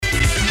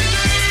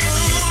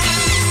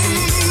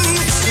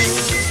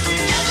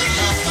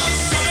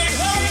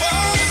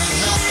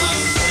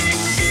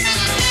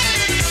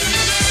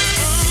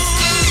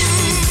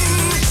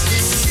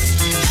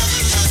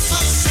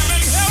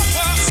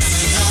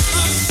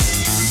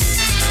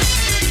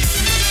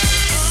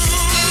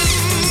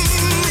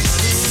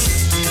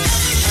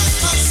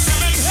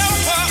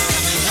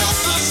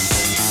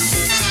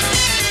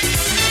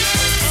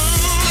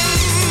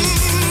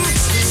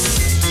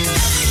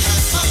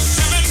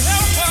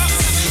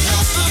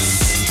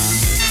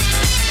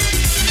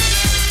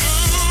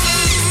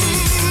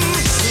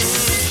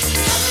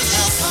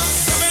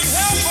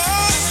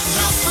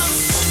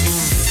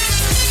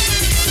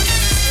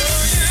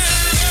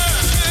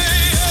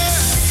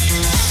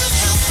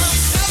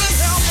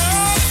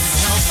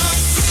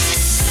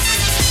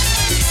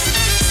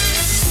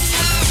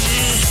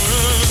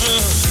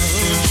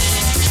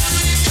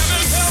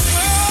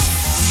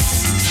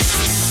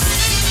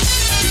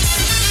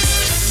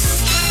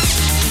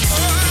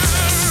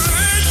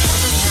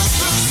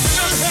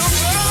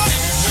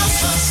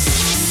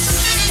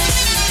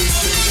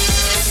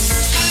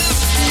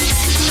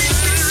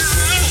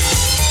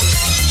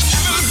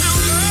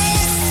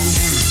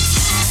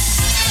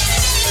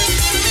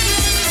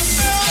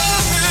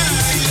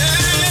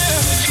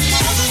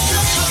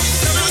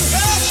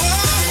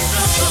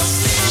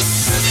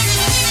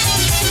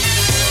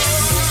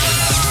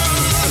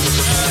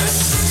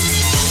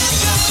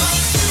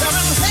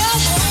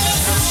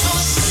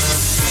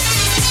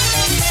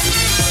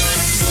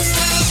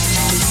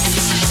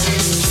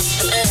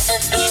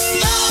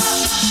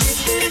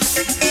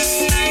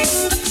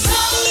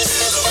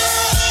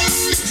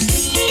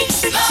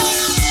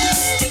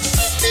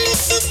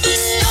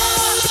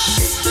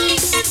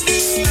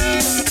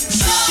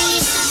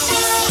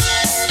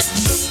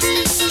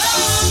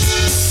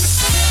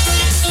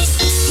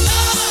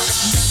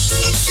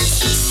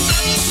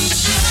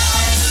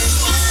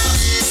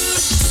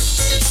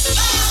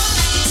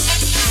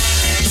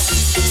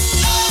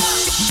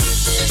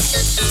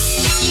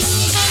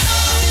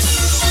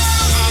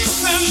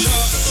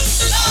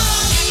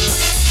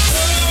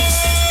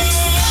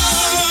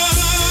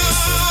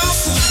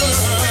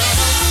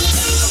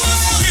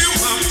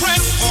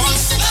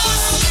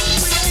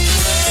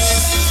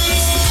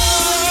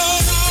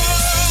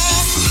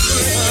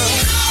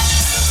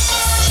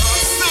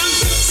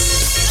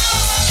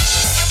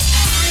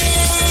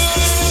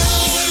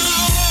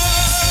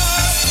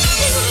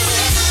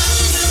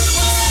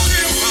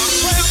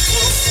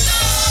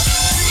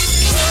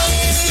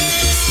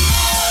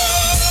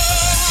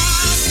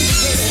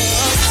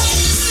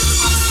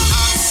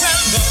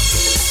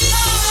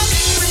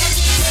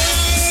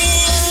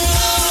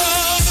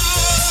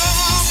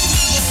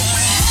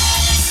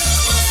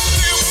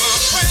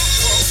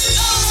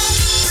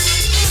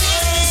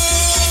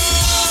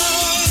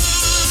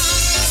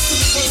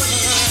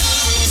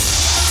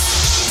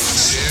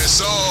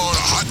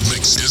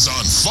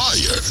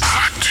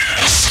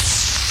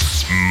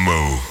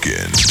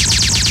Smoking.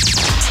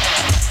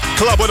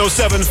 Club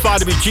 107.5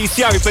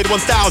 WGCI. We played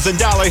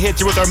 $1,000 hit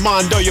you with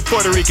Armando, your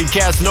Puerto Rican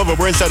Casanova.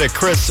 We're inside a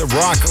Chris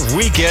Rock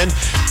weekend.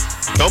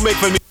 Don't make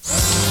fun of me.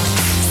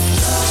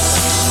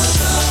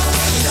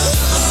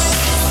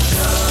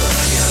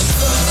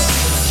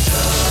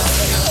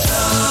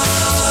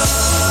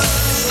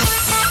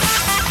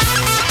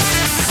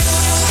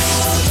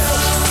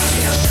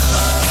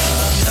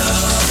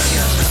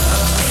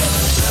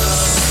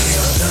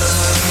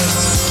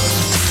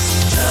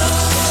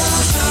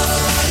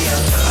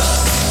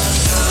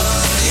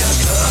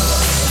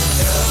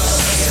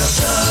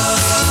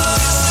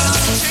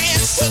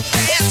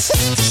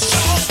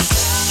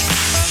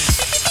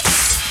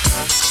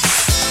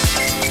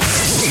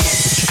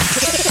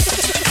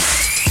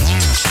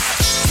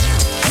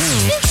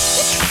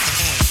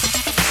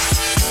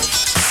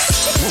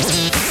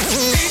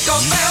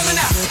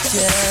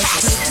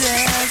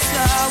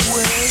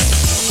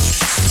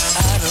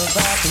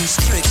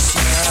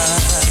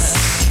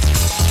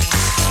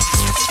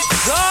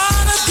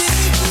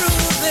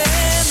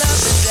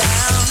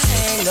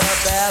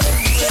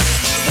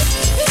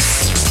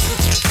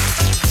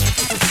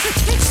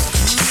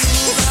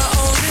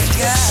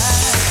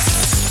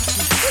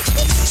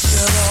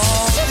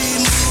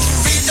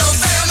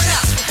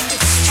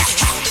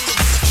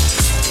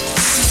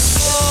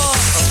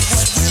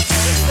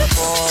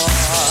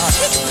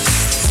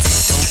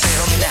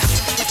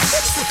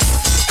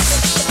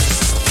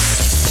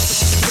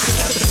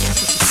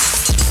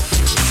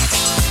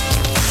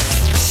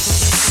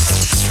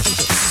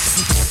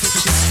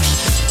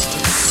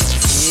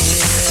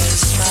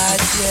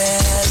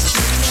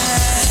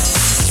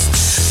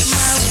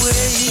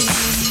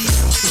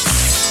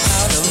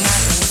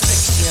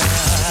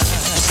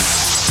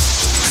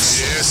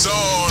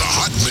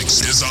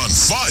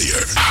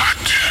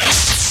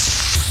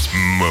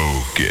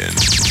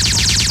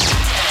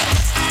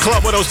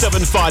 Club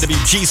 107.5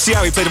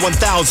 WGCI. We played a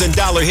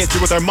 $1,000 hit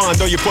you with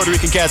Armando, your Puerto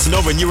Rican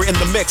Casanova, and you were in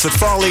the mix with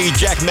Farley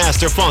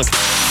JackMaster Funk.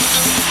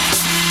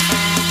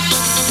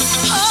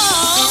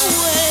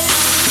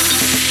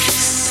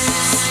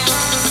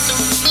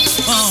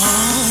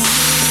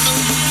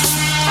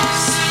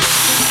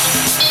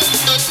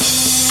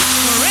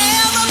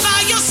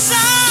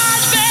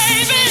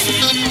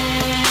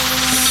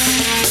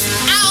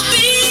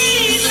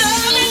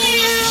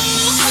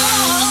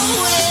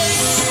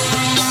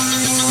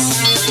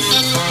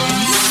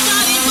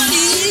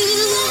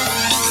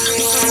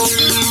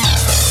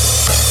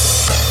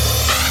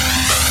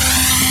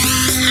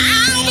 I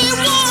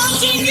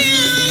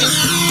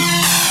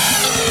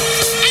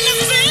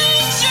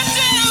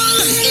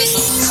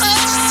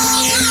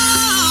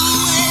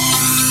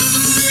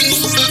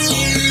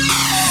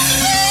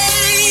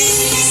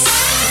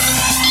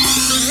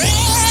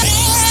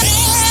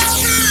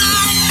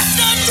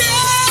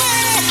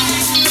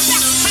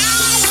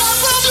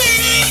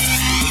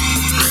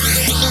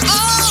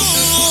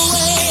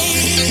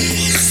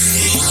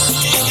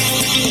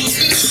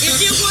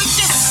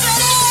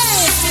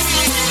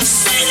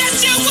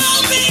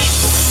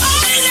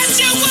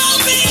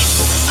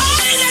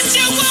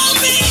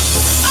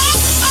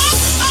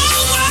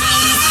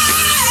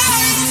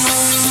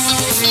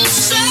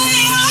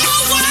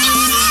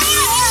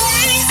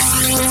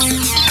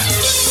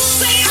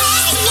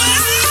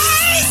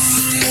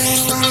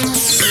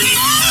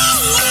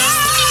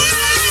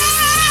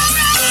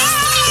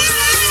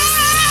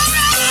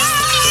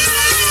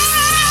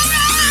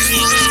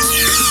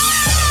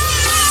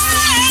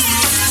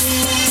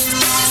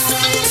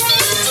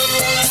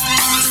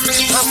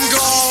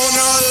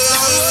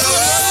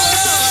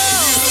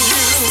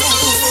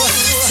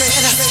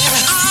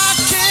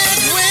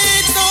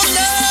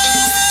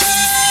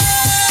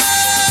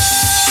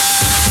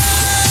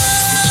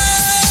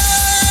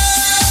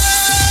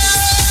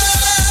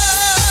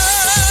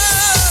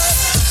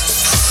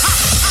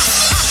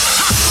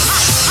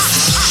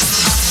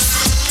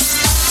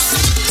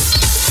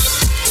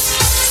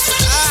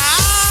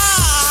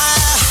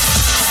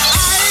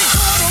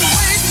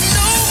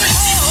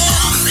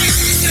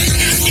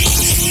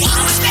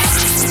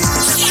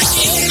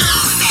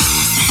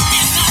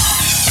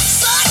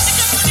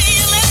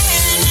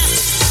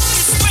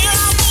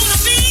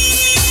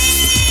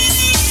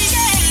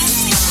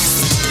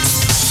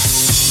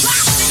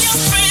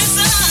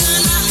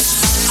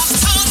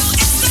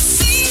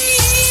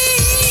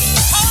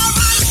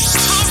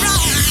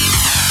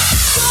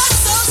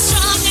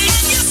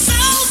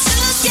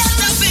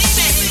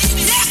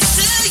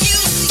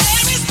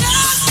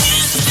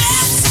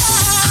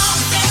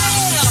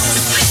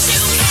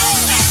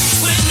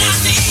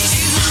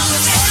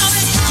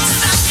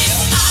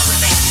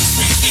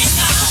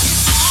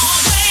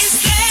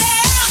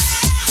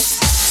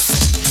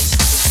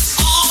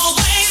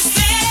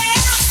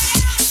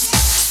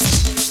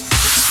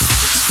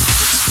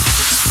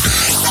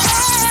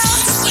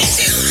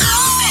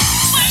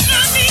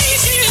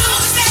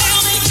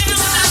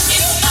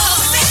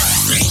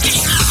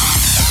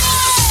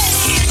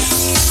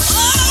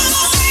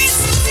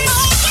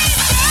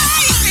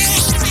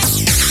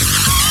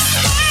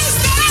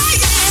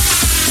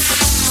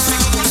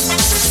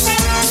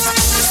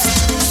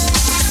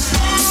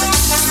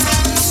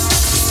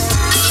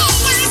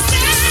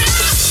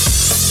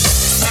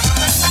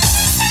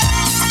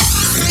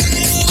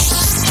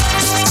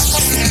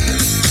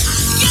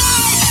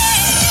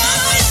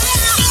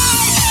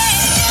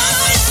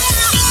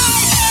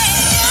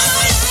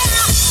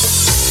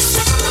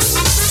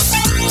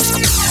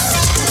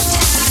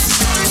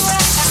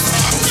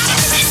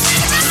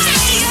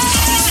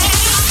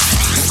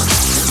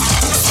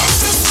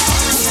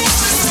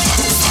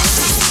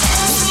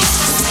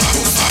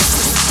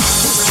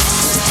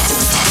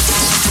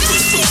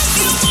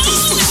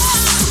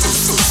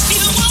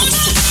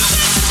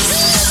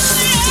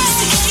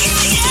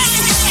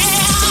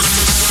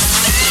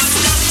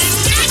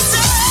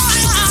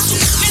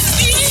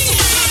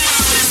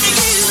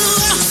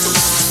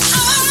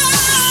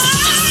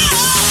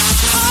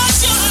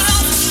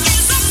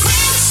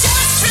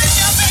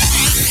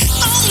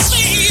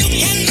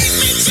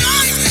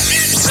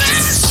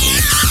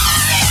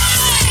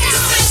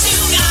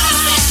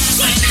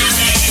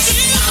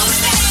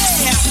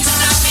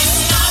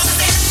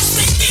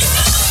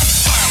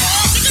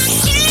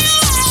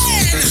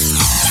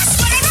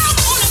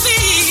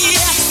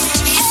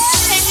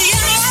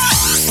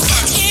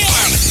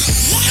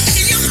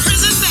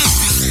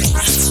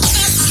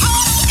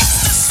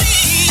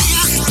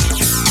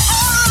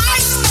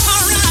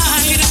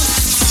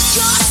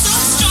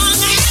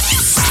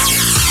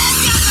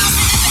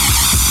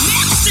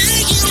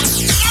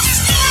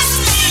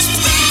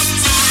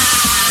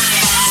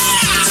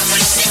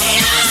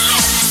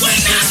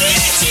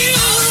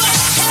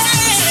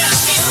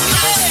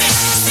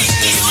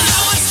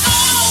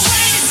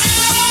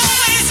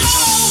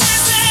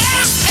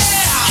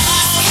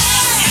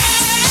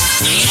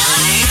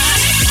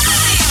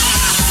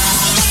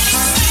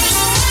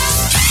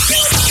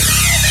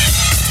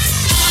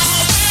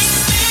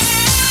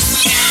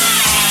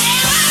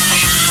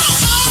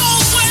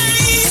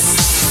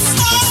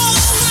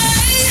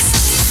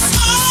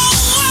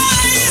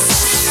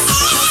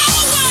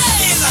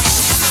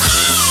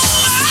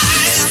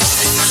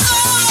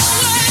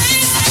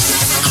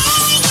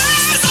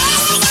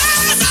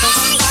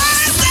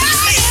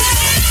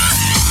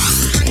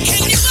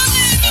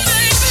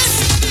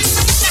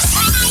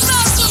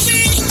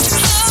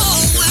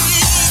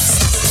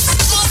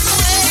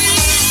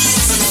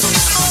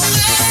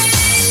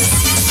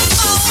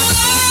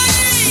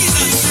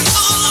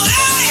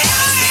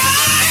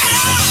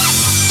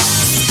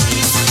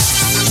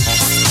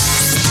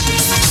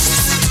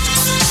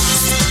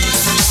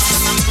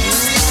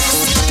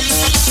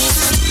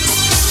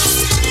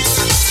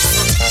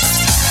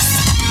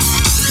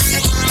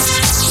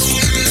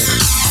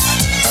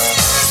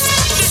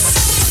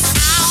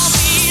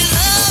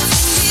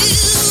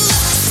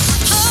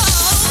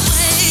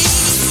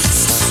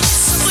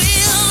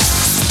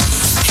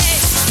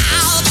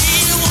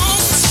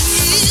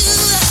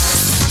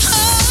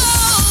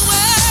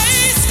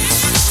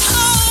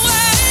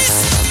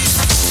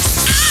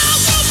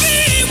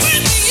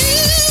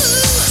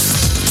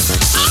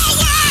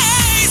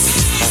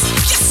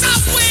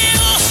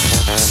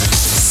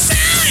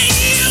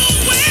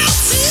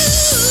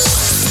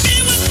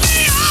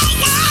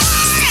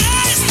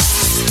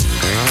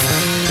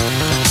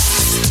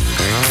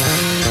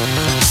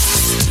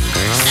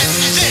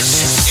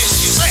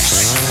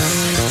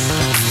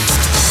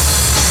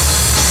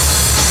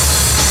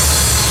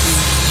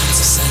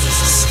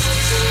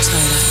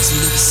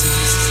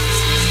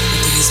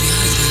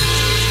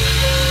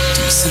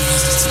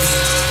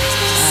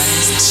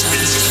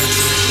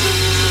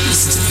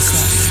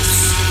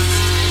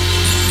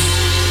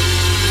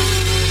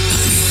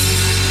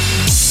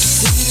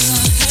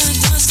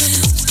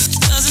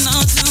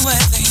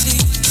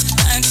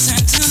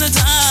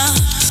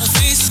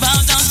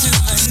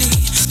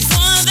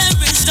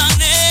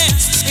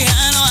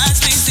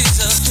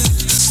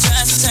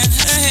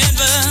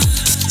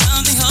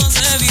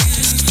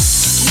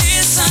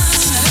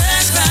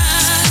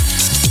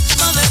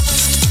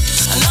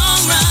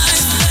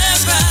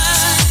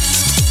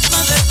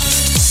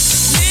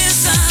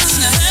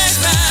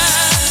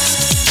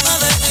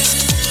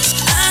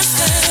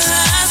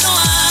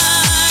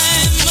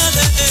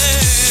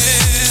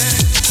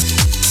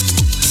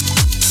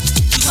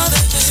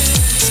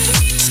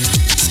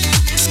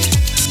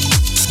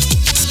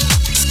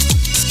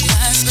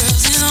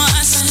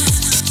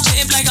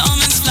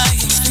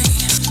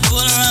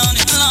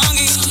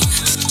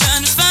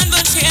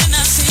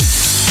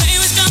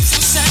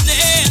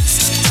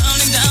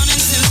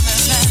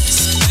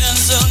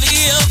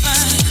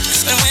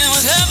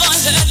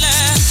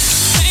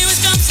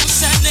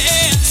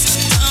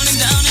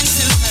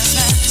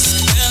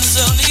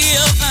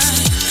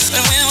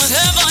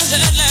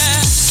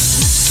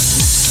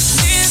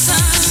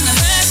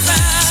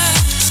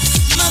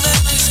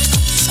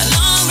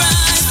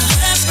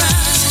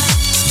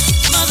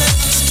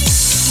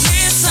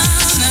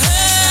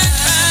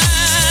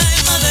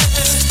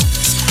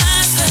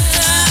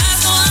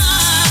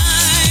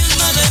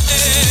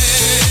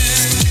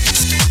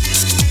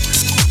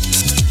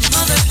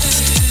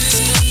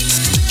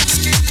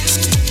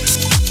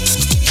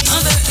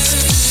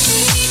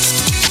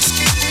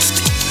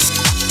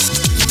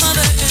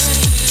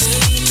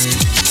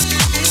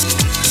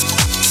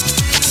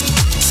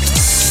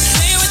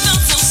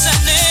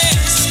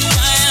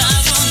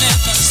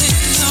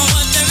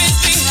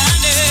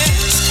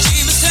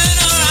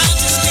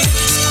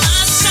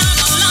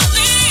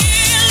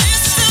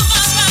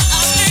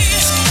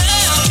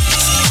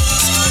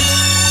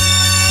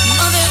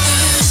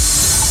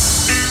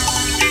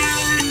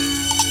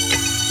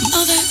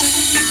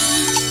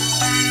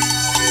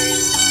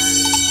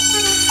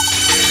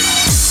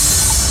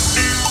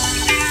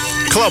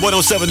Club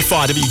 107.5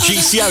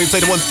 WGCI. We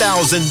played a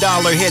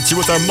 $1,000 hit. You're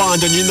with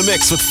Armando and you're in the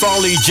mix with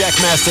Farley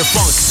JackMaster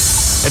Funk,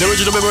 an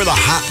original member of the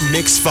Hot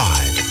Mix 5.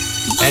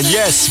 And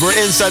yes, we're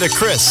inside a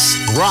Chris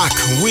Rock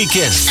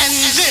Weekend. And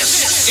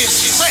this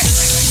is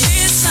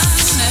Chris.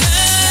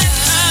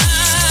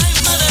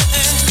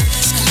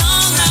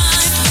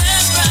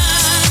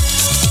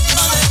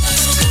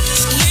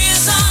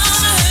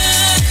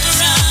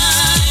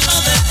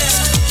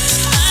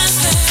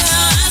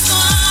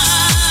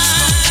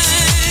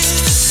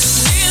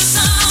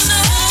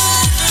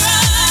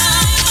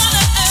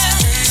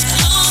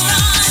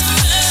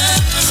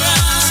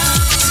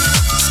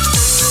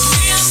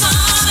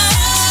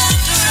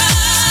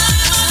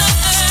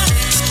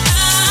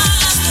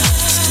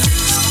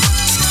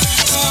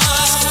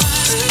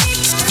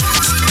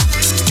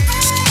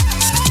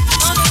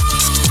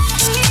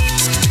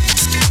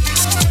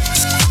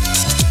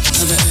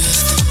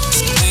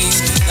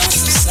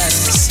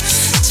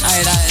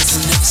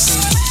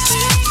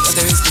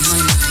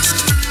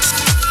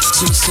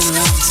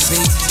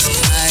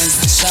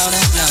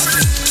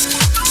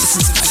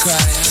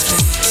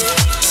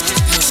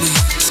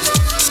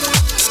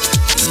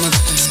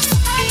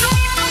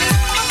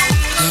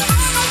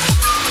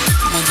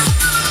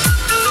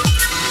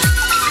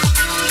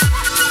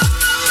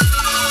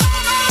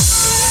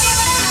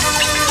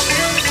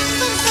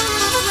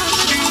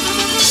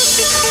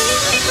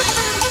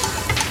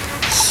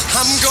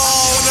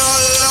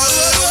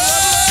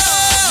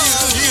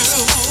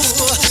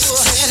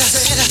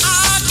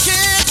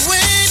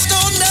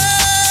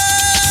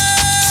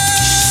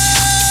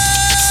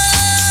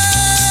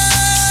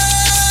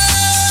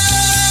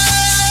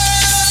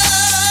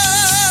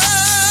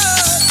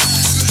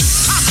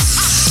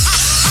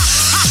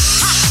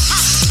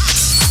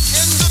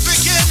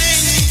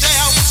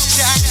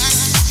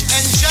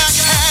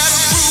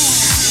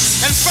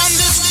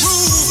 Run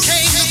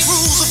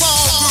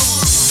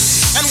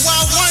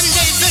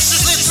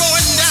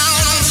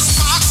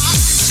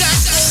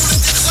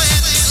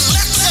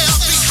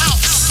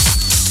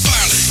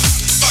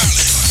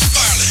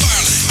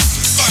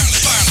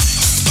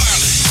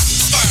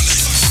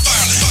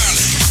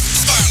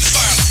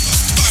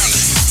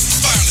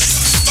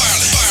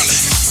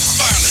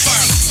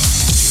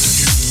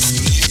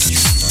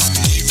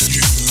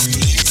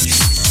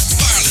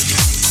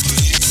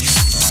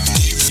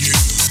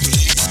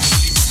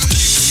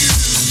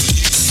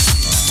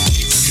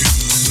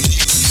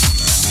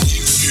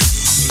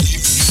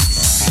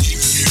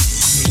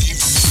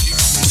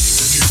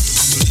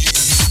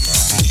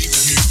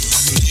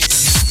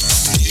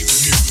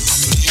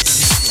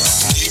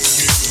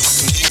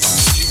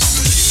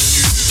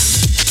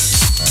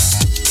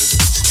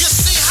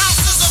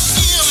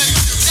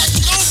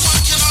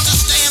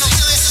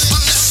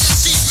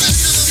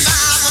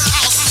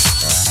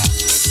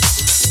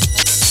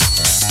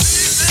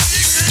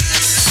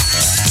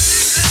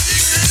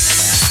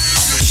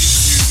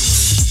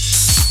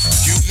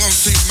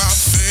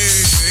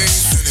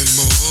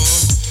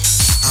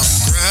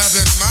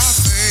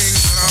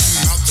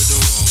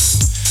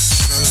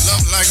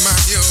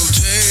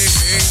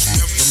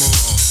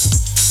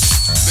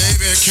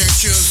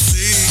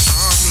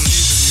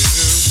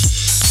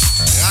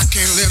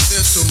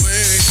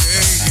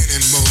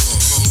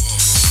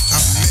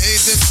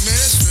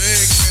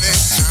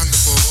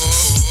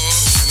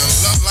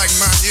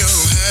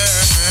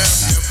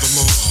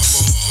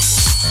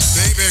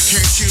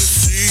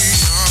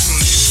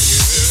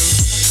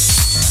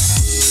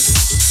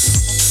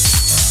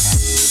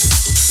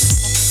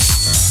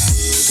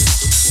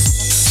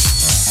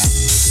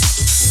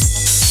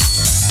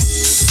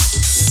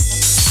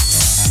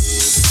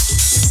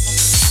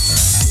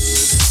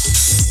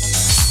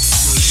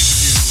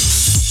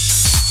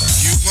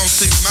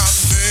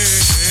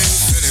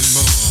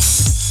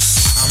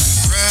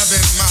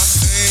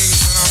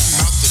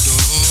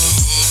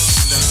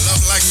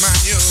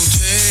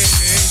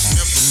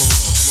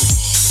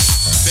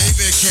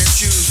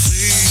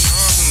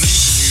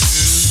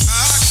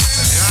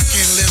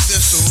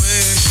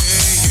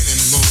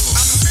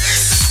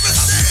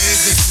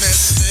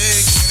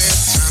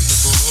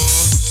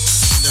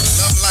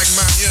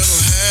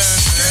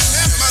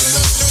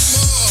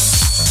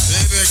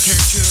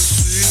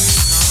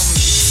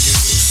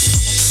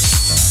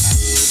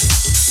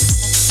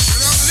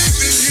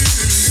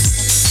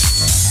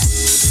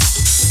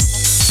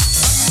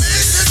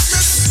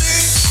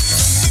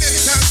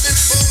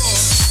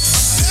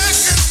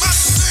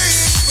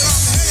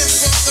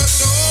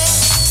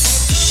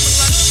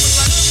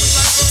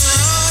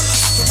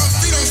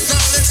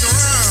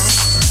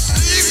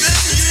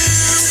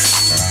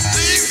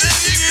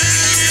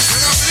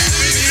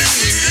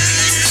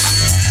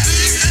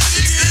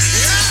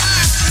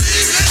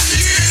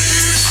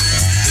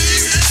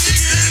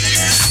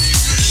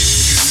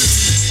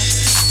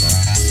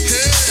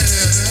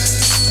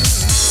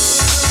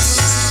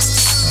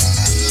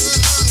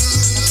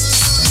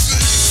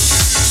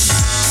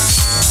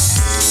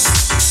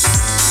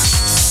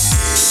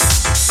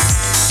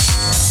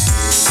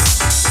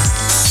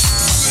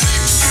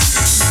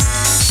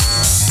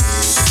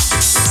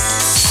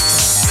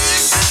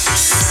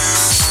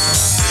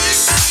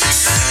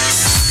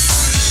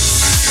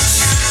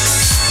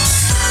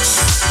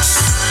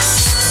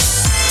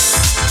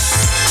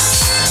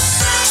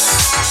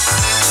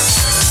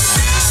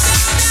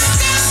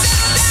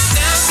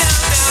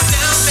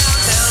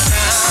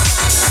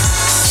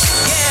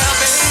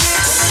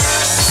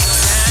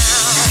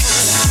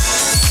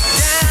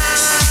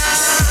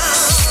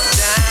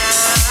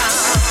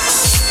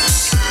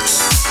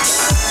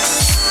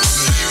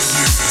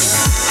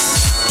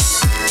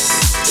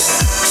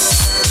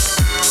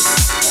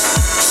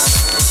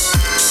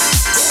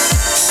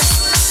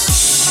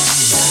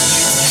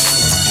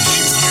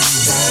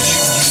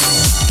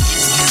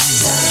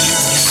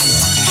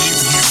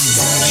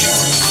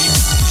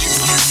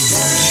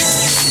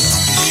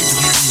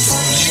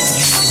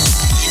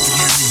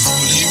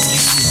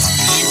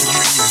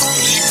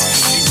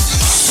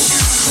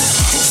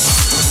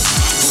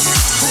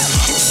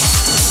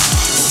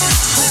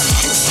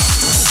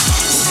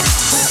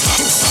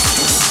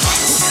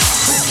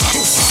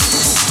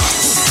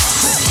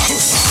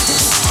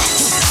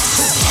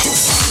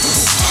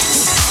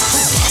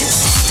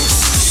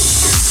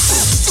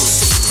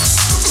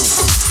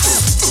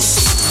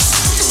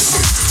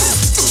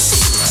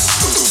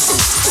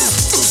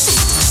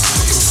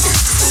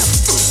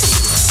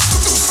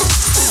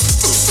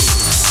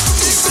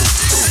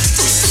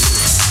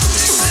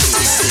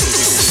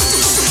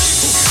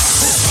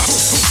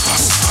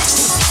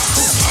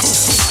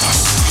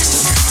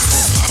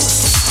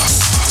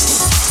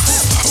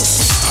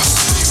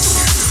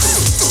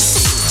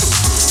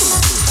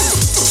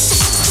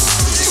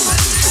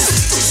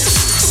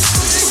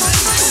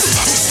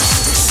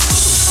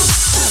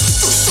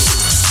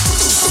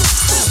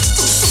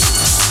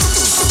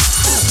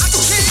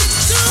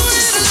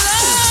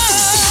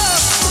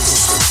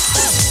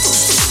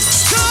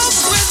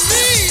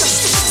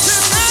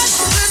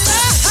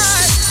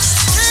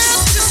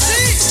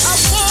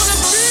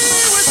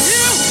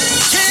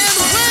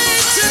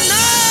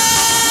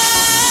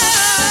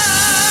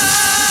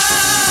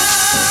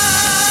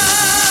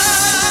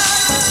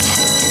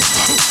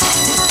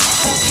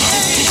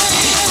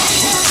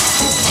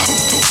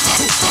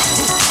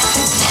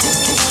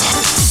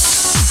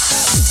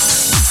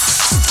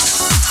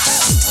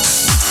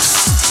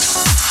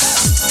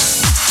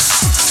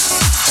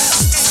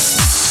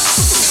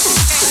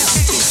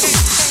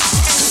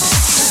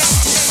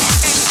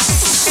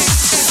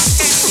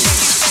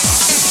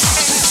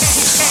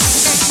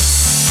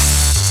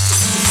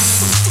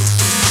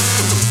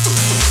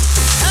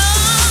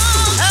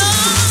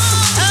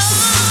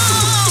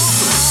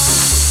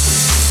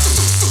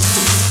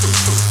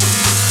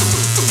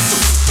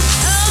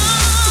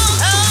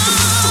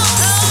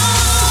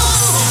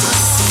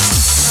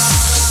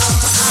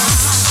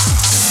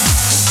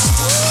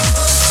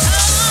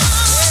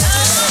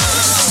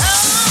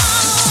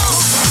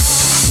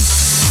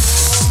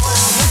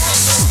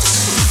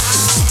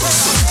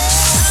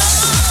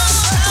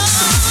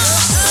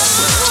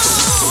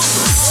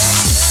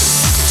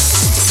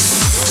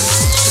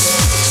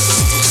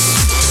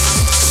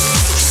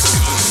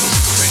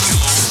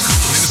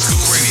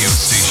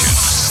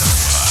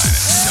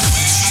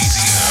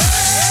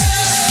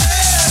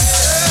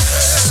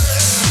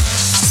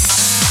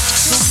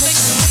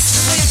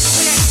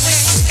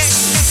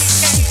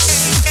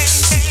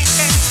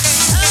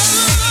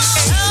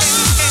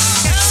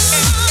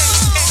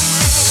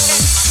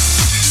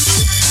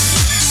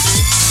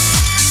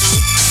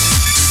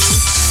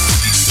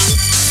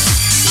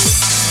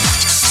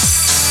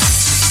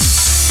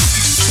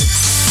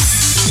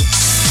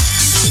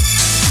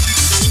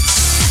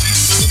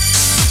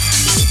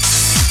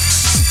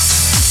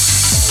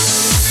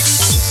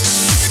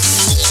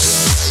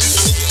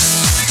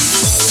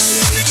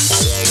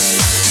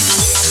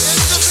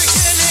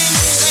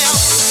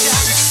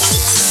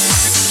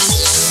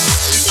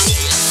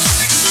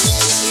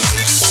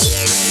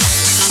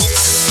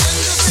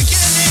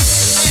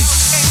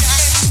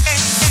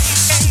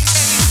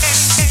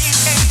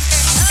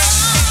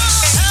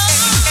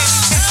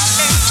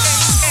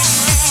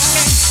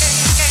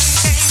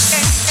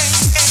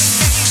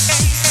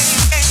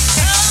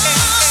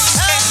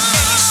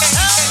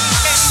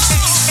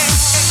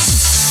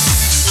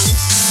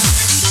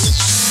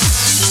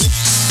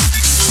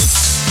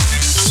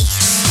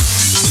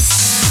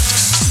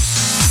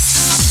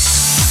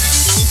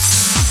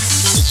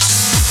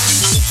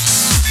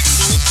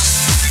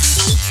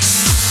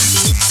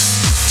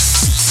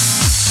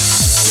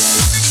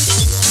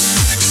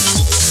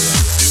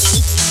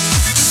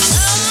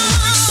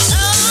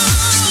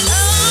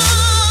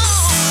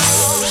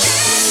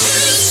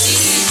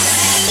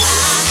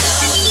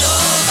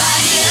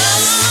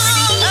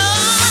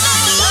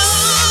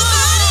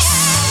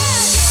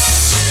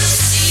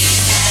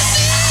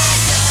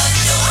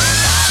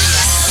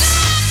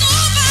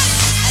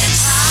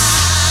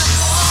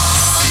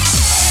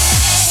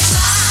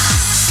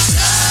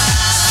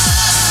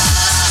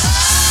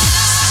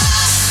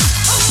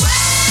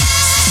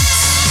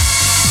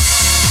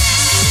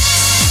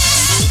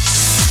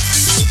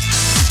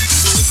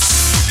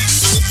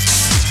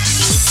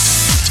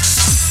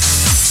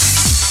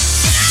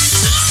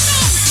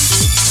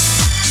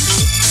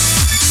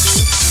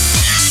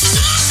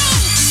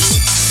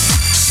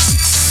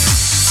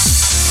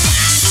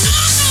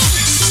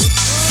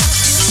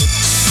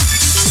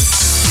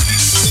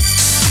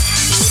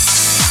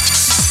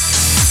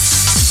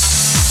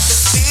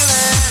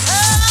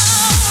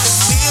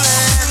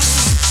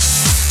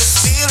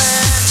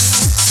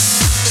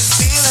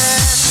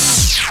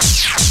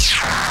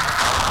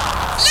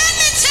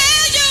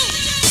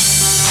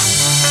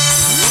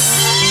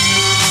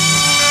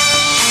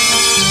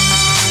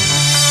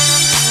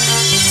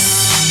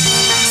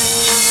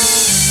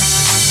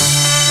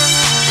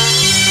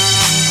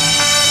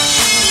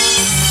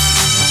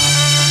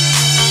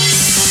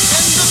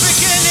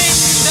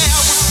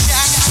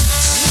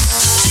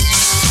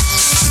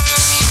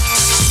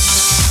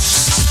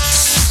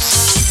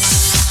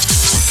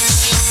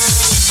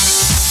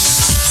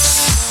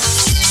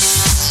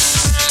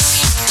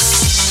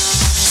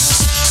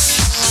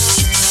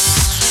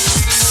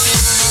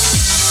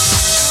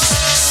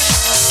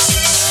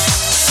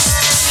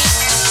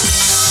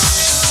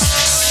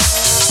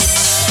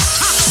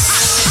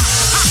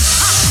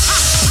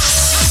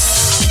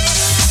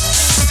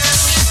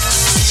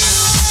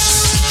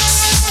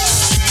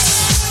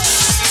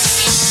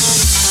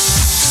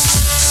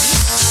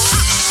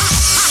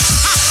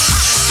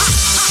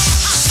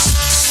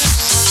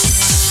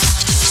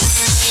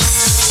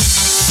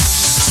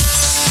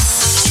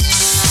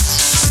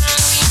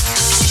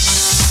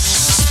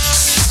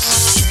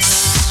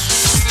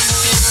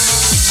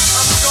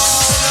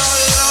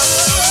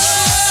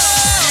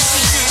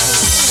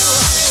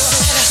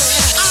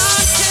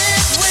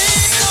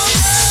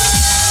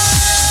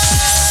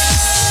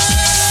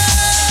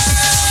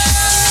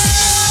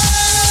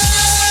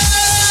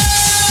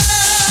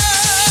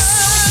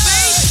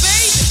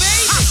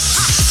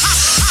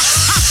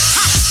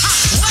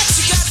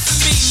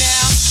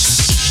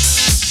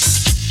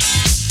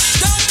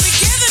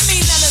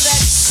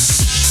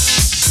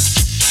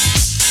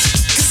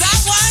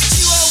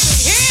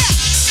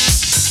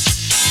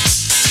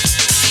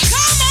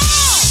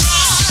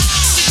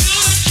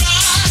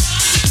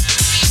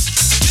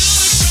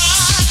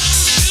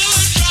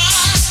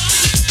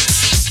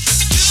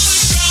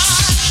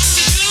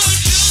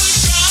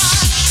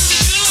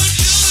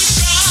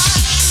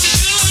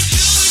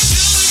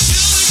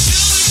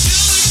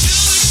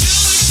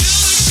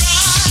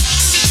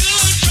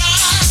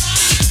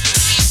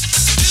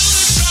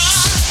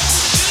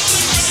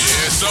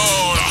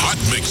hot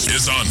mix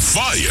is on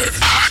fire.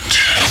 Hot.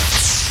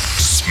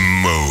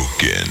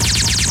 Smoking.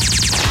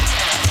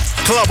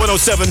 Club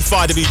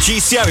 107.5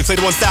 WGCI. We played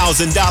the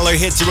 $1,000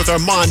 hits here with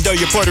Armando,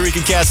 your Puerto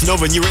Rican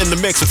Casanova, and you were in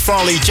the mix with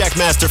Farley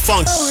JackMaster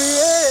Funk. Oh,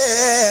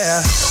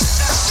 yeah.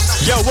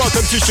 Yo,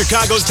 welcome to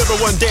Chicago's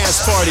 #1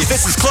 dance party.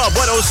 This is Club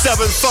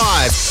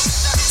 107.5.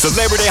 It's a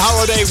Labor Day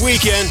holiday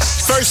weekend.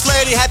 First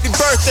Lady, happy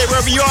birthday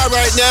wherever you are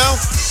right now.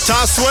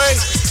 Tosway,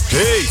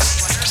 peace.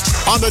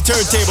 On the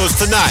turntables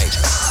tonight,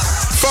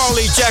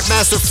 Farley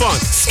JackMaster Funk,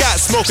 Scott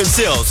Smokin'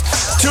 Sills,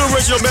 two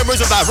original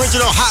members of the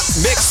original Hot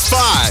Mix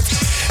 5.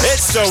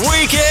 It's the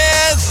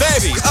weekend,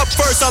 baby. Up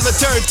first on the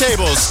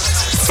turntables,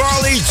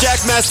 Farley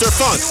JackMaster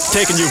Funk,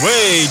 taking you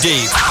way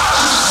deep.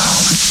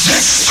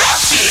 This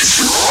stuff is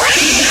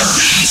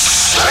really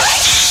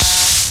sweet.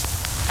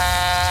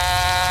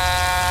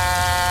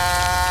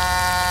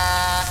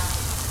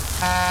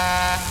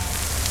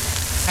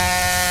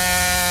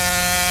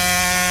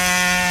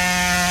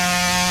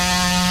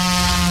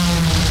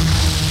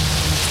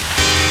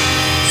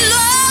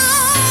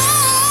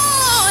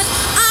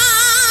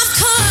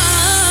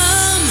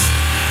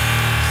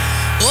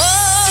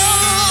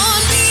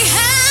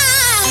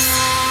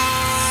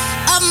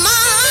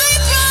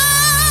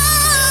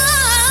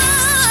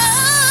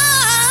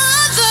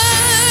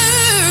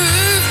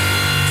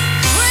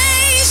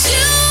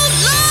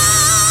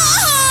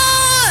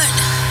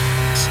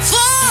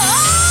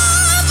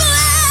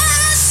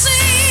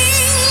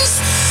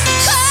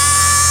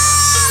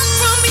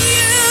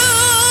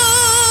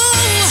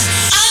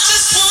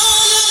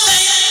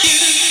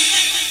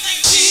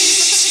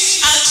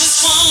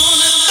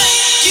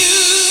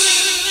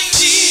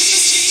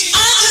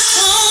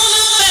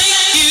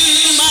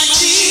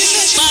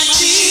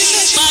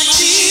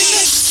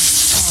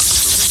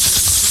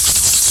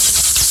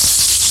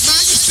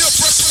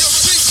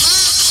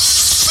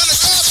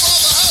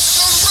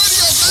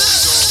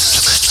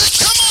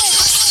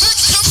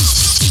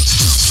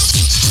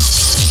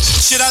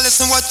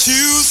 Listen what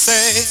you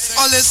say,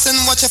 or listen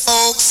what your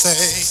folks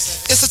say.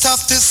 It's a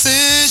tough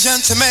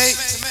decision to make.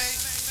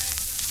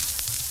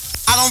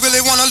 I don't really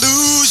want to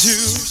lose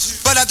you,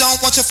 but I don't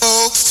want your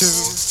folks to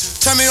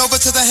turn me over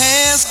to the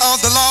hands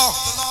of the law.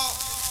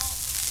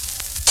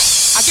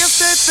 I guess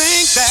they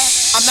think that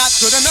I'm not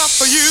good enough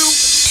for you.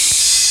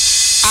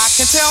 I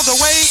can tell the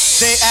way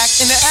they act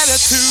in their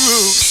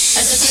attitude.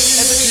 As the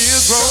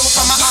tears roll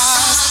from my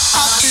eyes,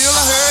 I feel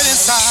a hurt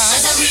inside.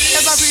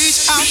 As I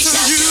reach out to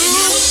you,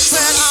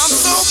 said I'm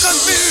so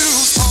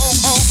confused.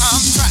 Oh,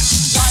 I'm trapped.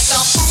 Like a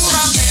fool,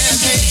 I'm in a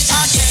cage.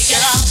 I can't get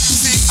out.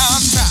 See,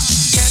 I'm trapped.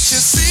 Can't you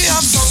see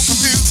I'm so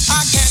confused?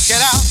 I can't get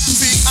out.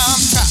 See,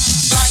 I'm trapped.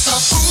 Like a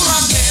fool,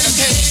 I'm in a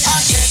cage.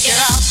 I can't get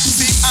out.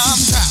 See, I'm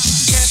trapped.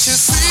 Can't you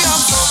see I'm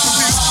so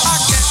confused? I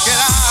can't get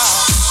out.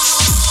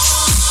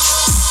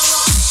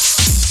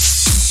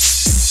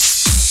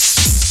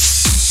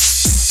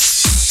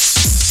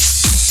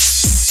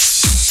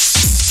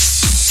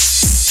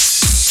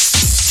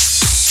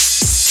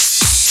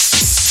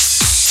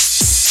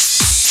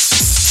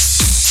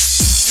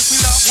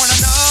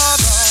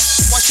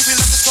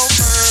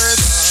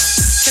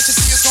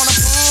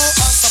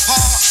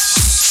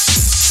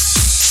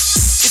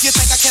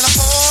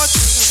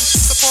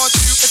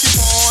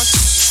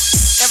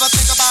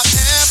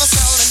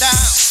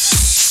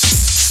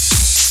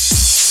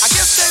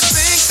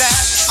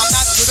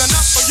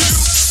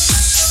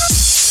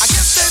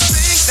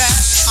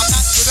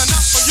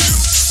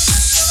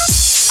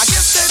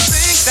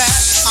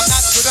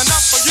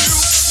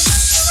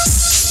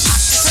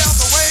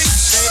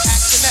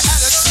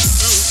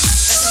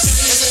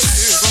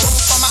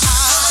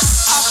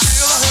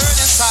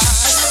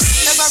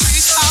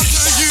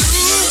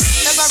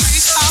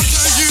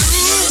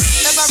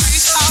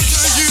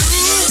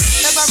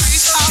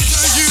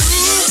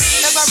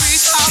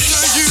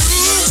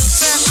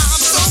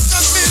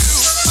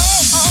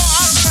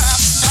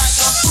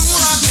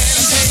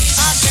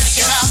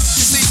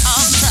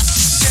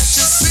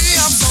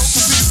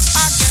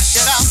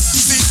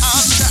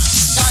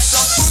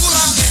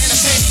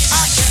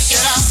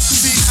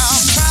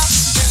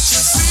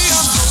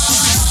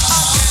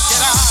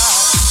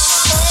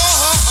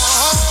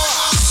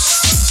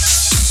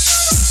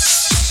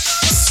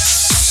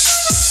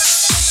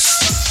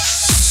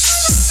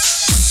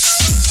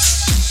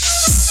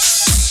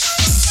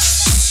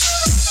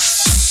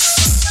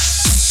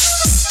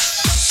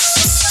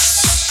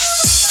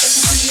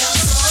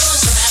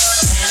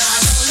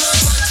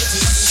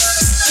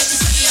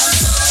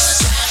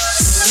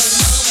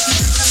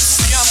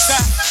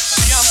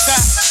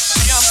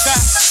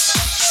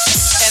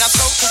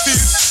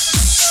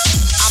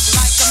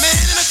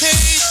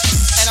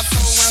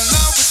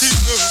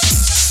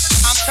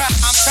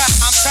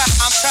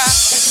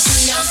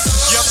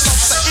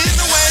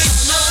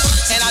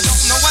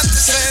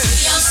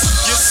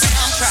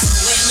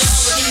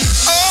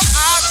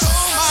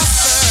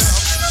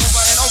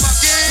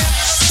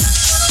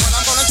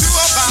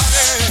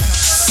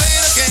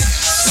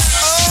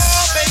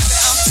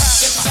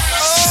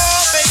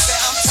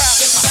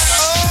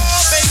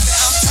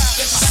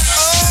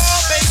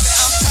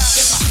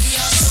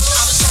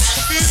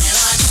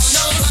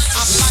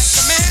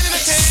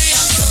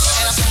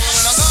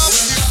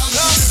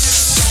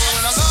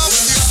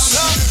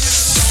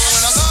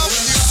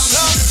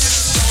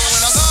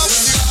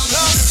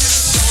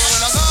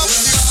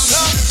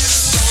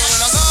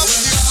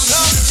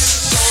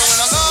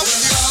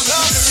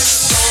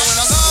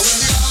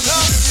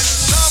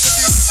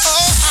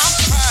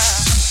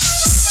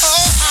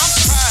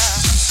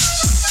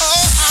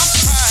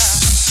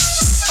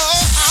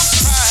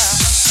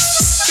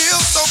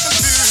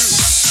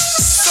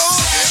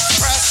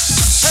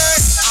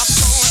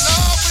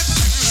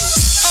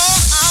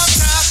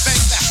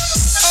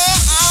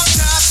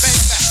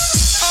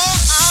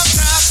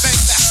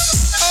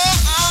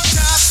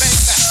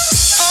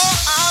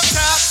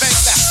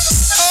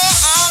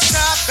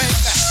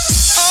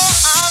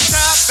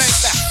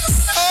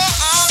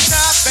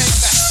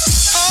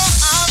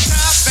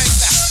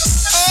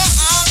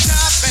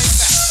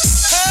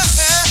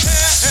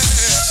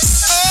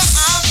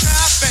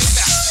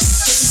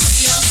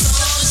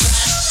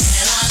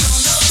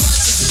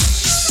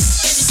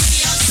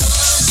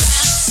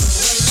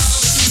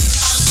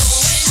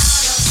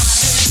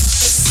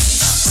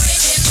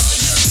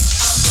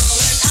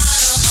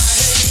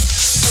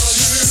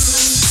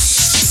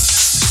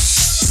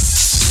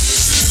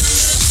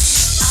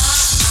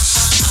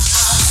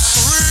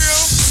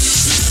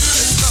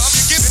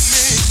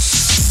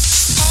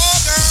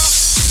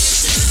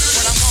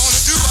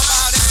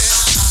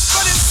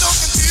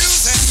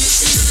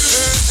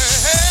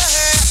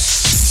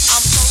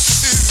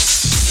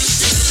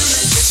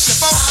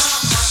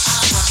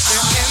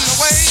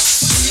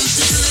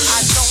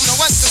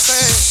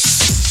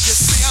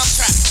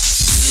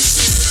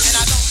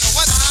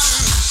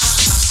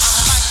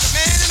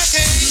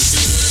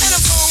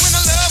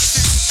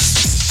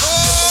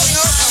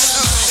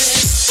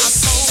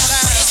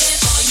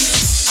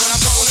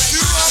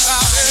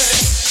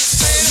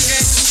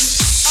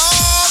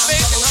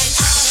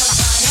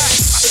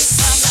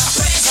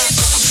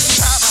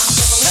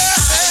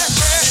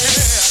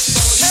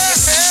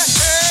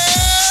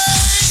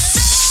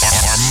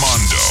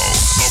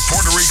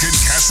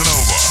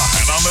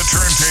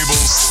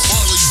 turntables,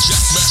 Farley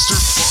JackMaster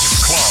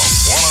Funk Club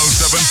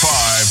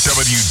 107.5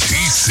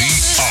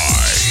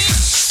 WGCI.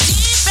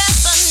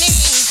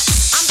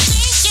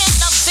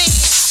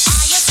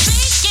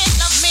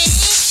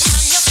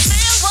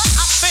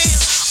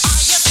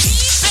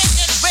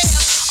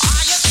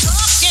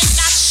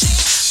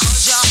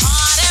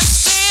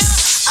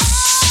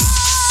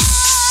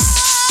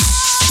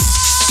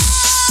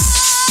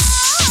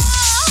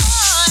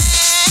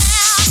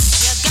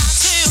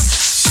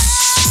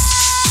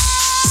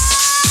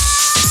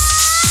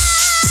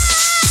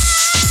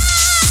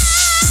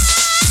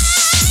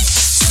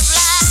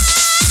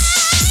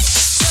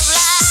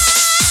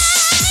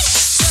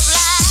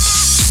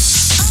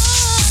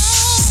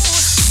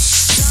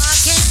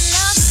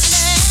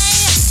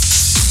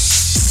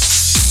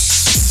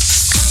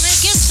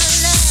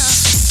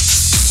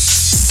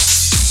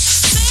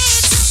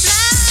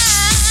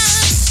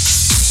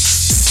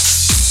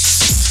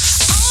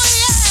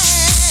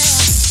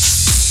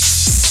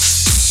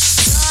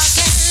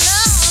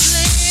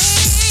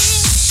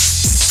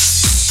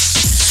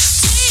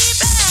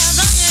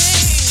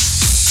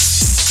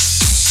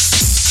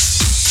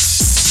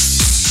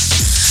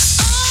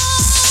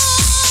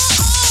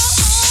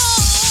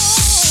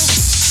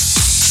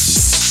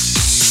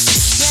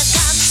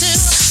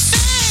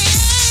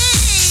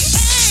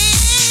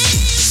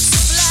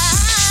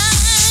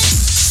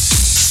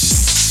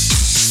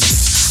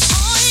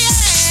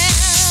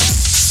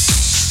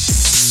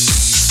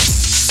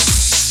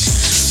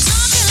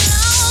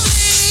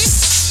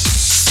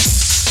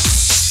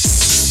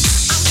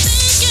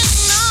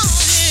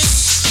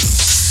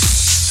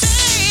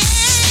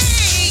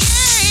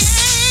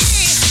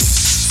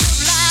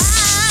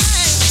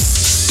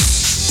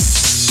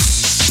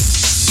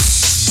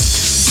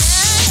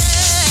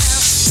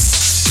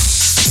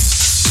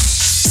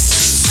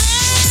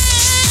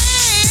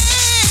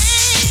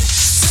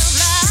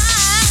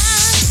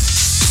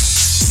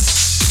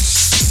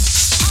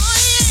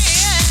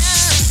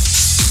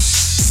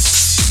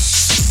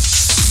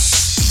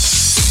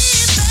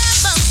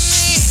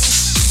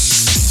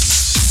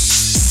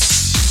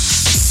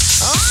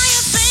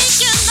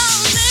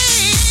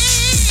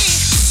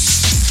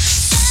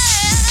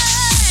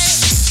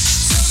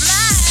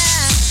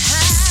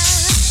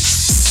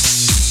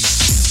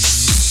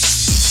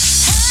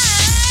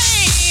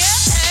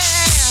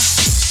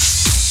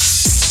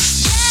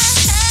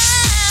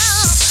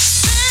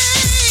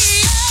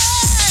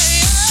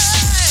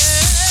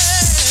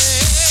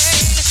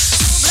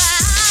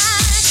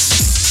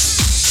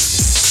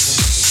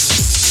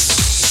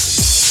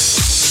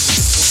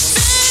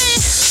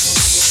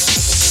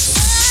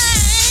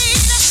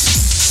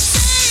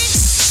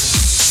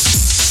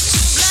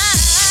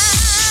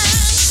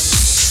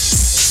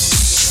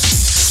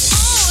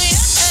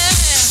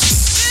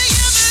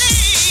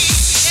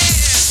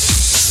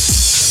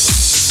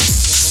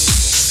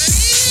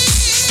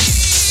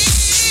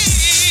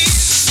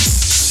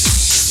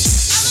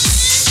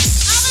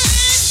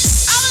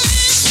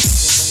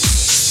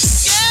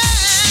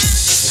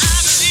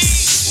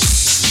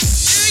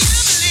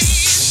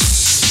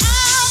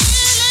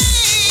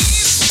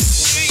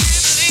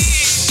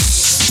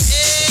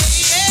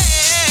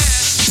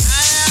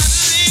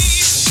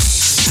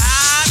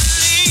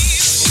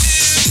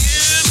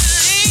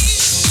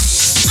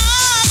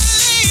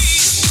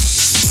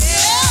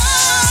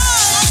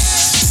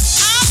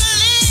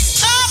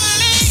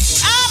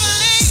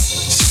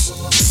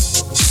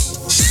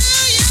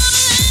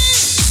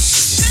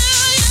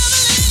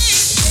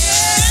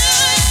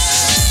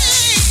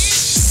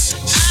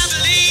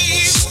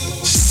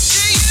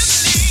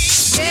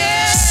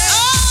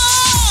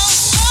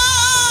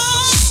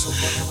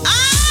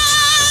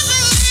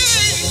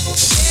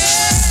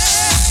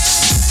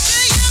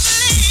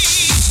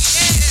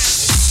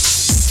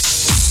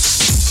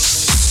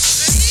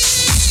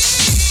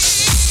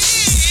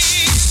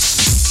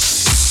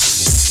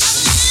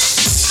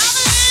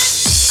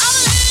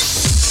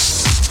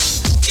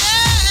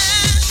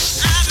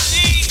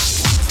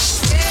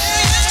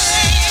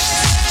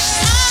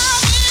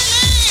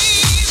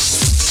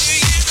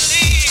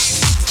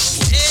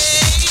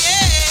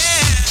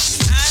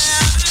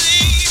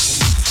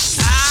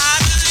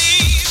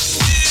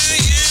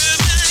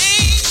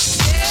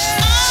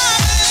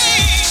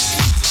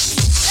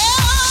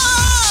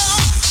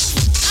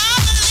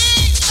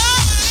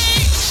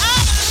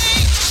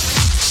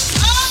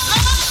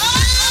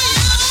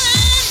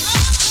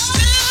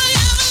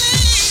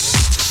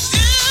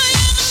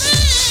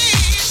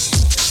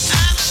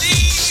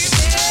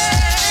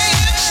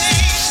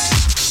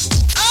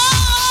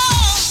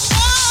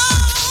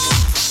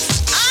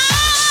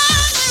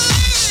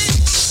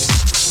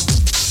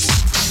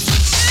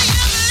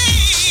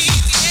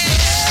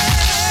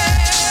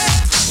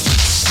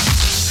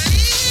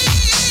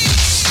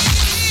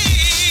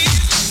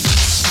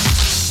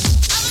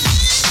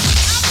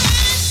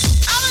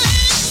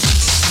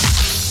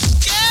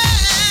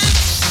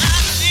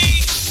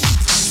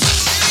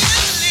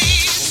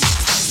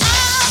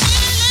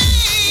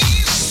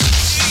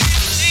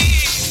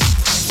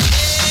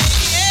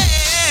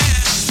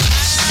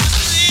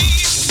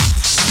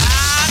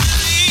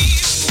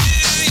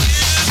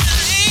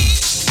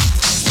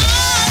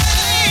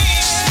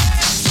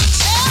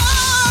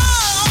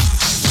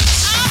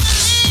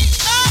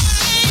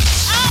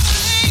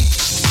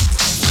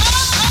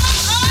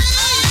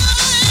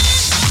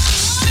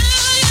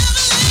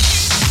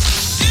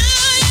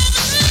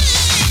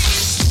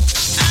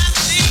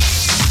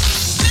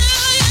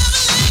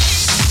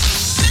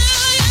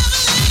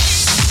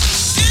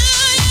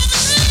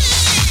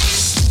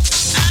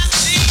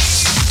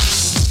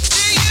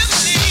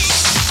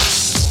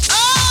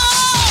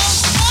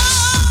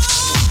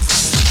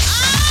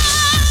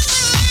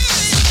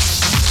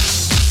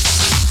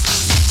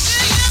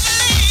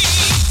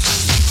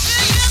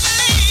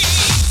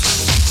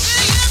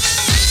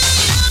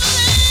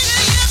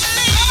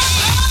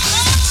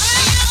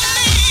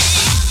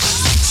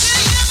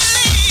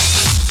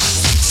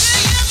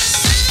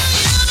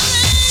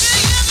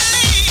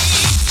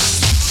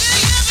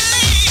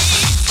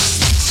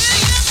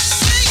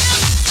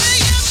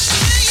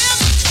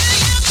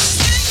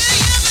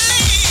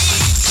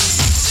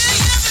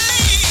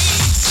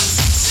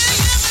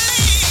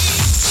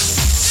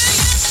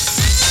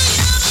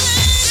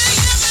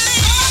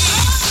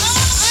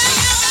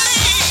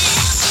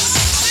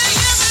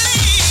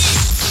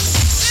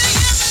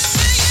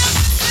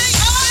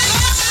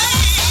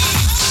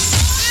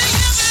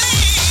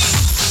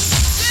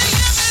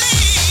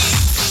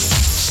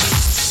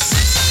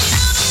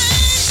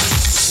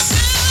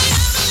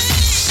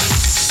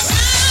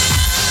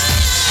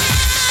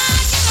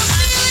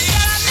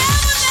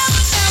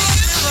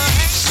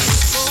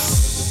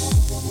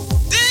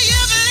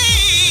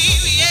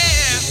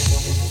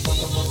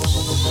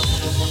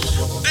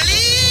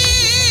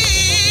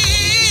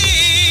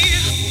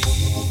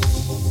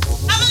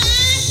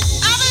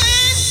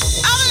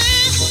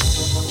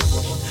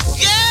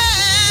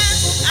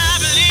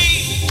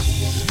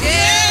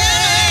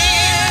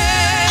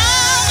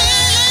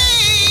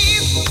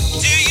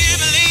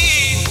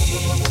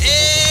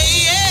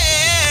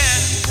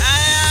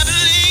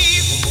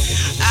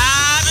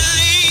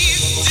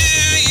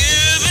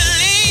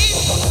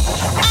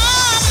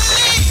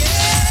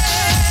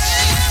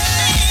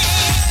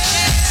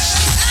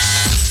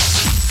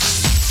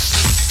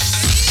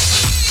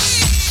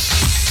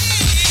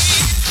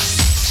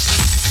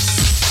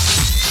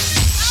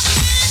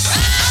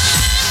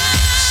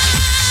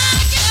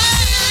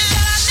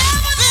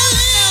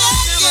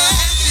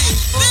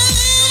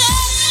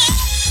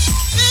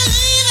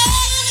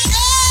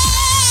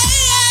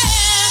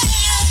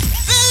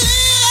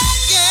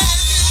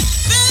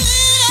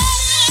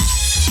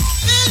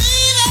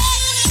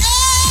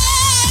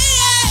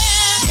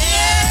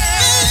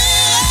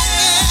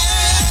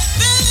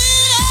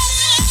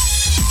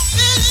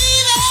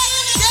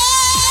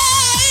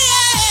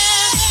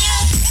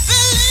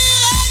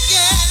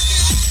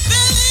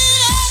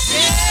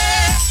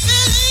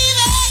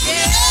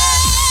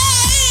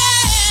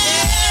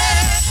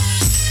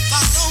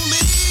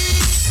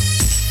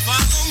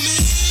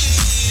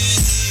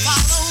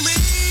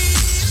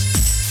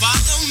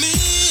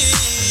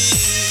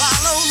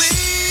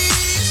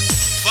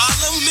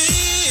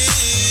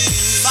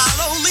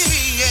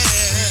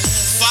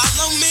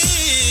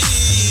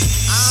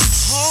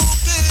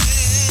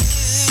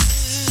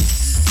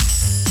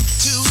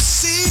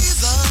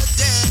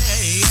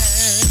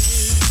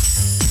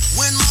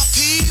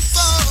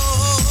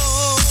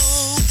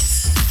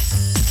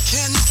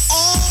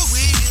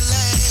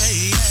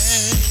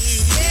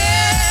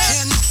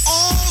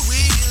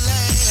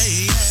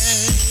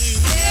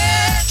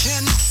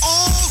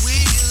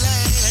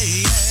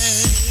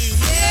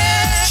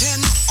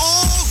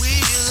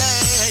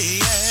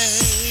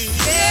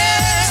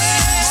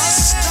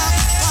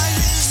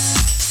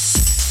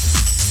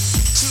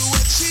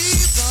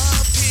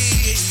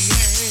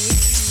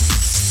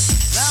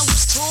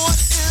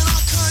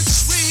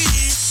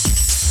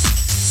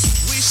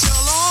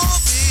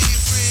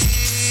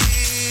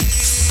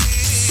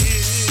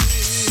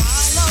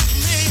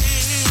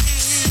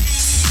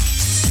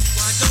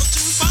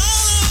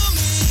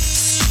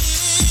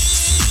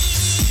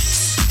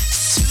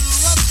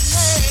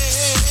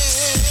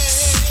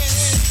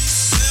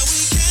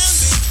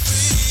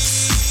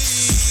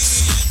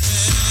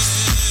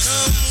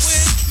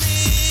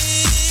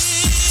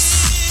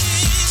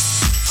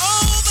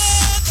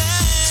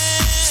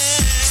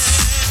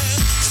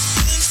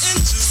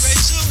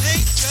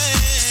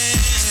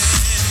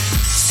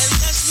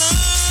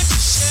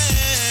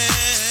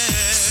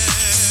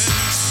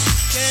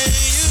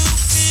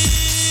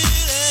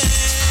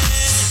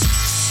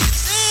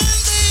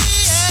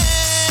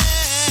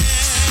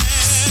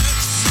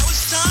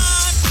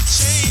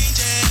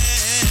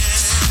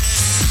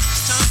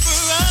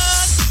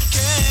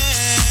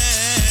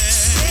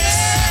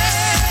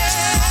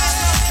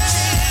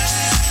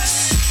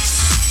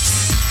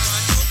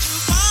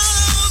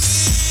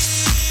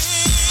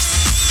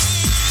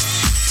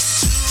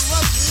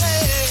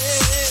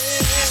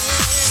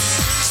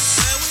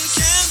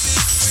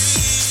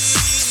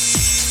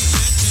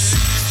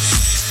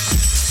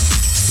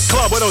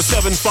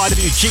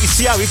 107.5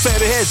 WGCI. We play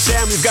the hit,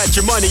 Sam. We've got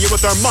your money. You're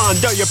with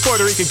Armando, your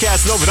Puerto Rican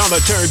Casanova on the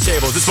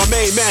turntables. It's my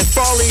main man,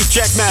 Farley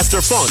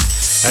JackMaster Funk,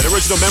 an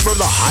original member of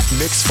the Hot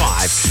Mix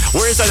 5.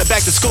 We're inside the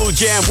back-to-school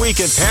jam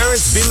weekend.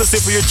 Parents, be listening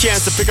for your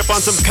chance to pick up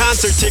on some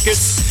concert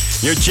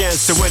tickets. Your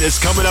chance to win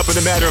is coming up in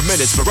a matter of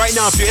minutes. But right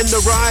now, if you're in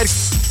the ride,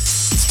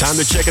 it's time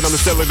to check it on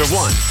the cellular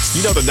one.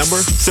 You know the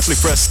number. Simply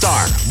press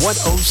star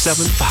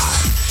 1075.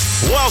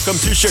 Welcome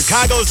to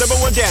Chicago's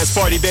 #1 dance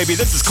party, baby.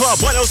 This is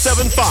Club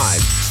 1075.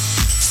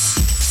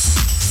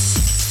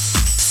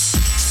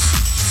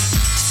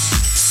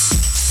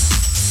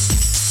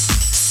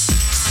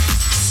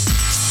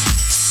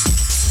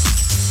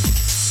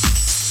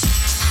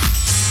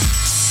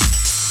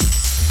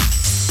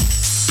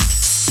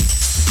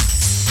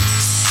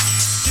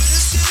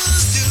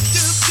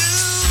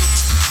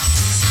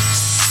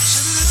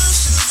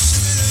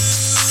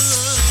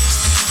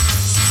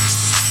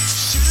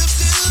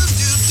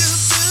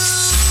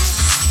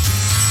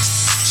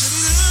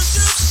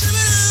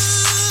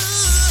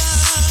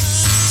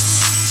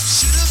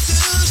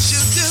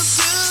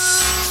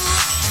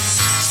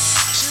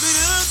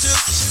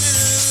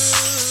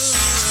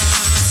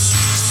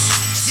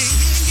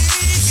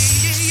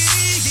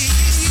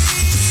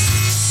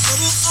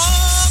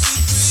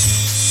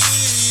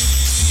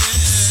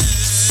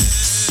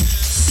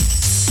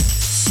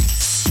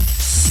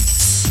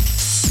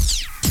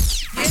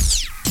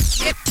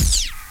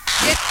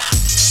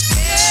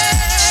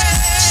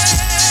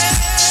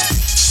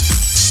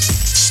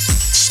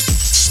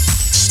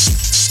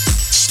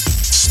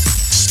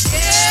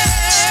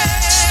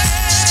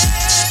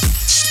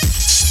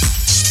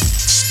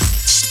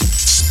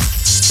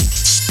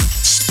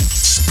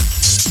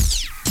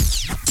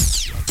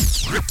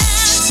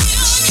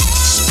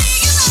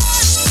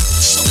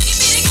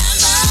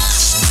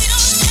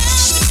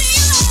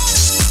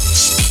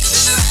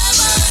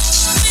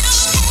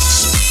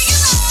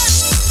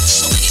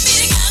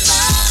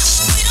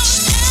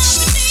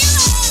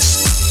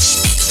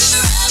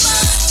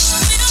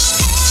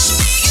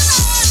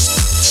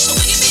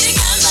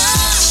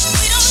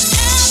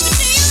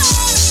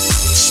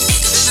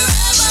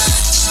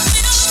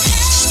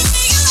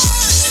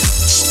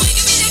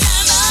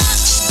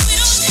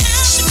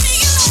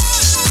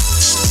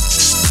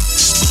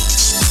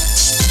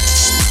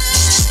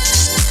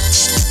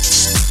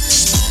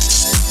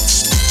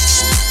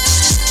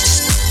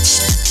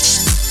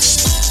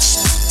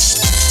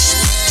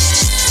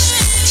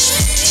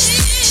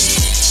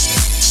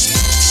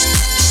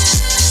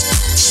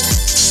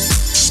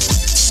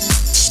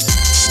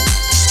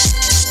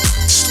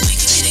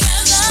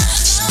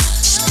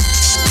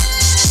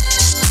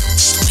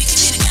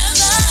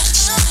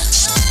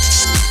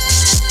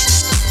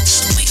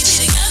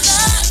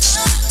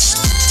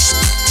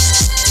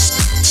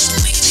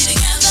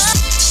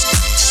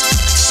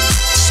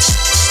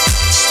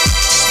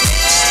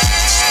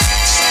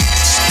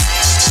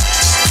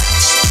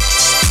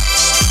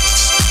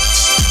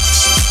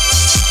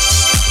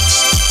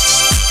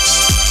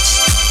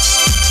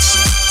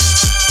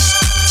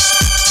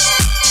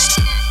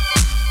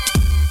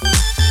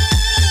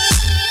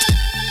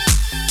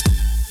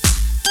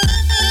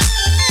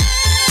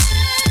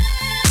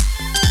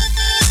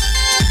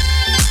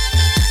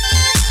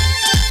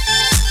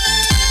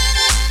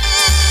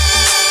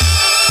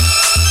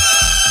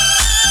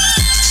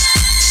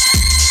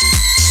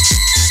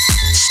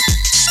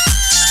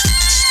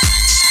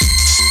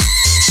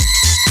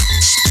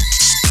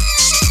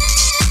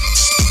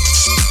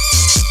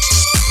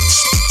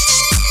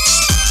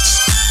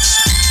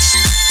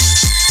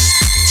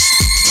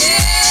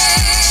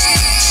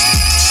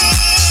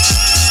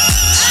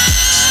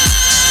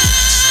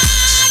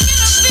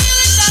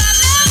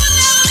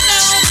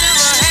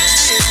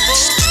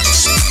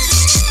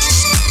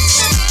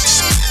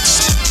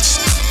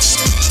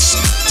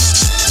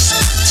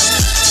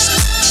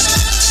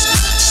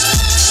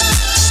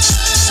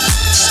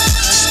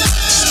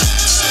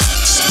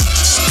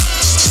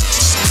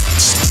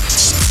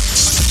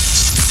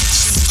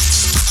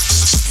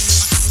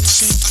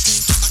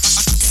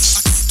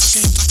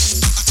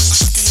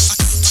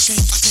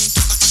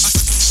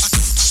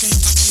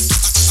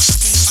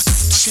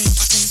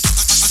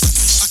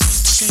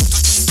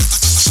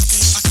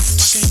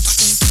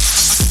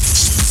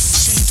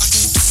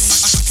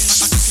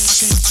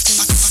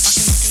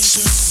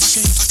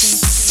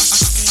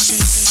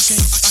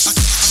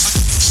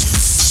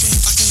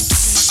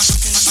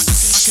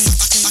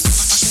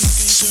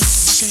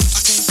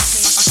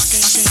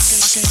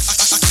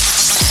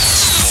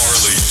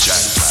 Farley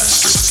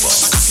JackMaster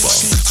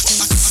Funk.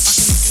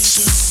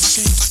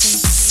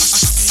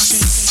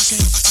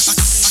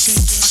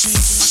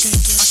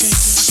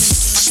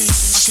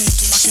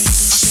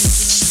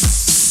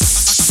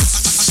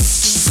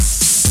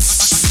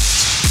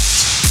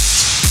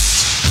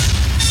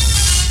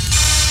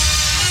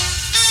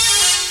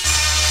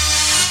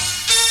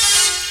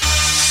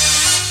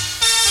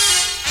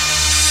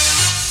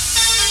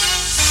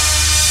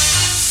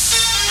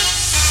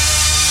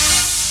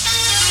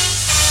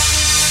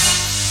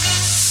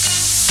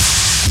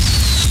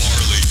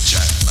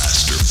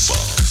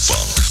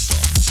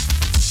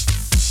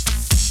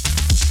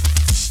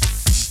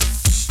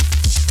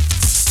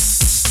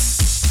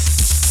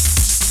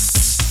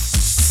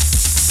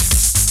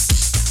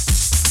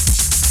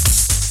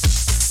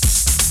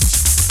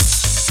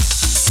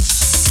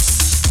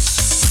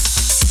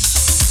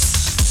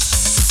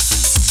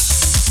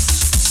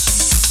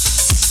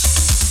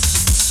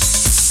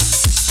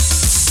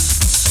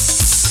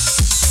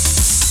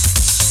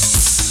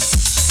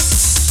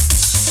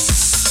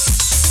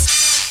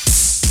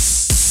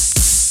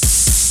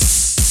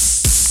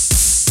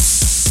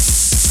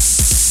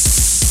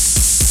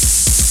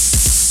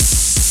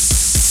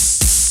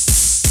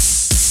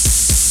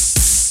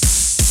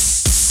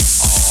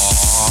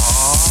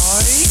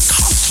 boy,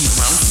 talking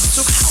around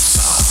the house.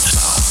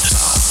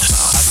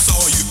 I saw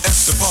you at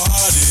the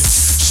party,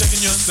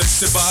 shaking your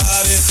sexy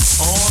body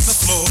on the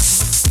floor.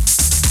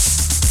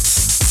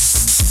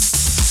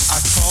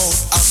 I called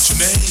out your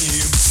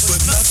name,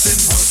 but nothing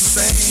was the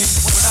same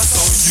when I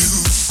saw you.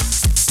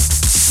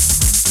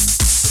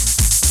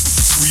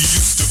 We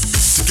used to be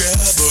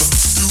together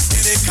through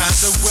any kind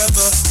of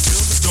weather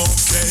till the storm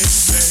came.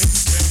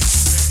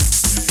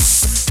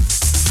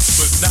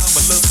 But now my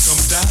love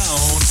come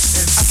down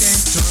and I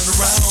can't turn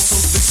around, so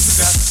things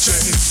have got to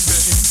change.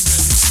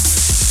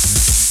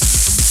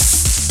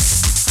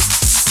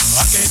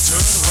 I can't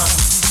turn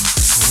around.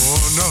 Oh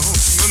no,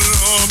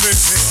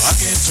 baby. I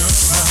can't turn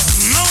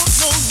around. No.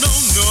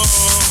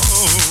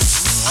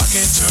 I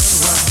can't turn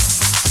around.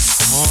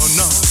 Oh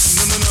no,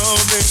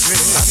 baby.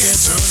 I can't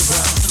turn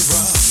around.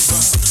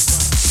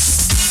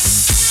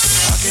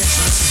 I can't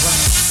turn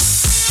around.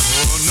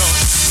 Oh no,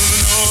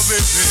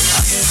 baby.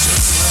 I can't turn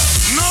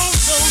around. No.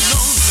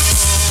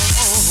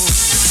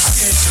 I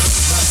can't turn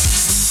around.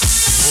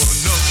 Oh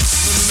no,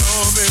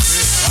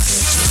 baby. I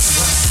can't turn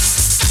around.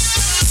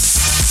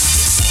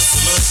 Once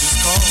the love is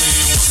calling,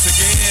 once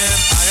again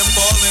I am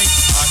falling.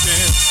 I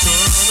can't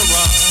turn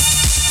around.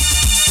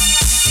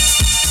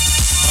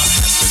 My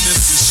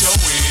happiness is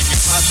showing,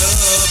 and my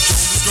love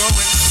is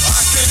growing.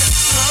 I can't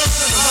turn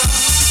around.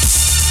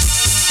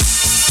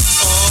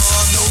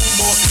 Oh, no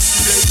more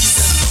empty days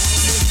and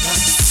lonely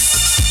nights.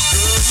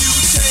 Girl, you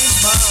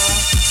changed my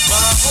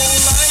whole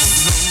life.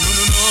 No.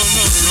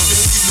 You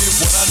gave me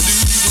what I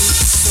needed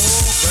so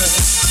bad.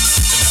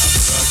 And now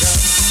that I got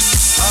it,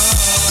 I'm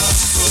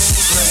so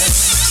glad.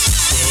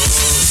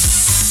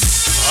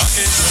 I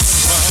can't turn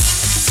around.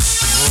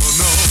 Oh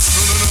no,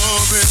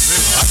 baby.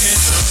 I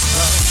can't turn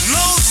around.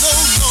 No.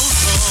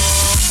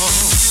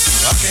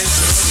 I can't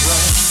turn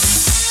around.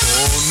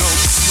 Oh no,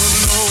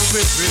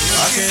 baby.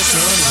 I can't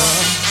turn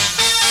around.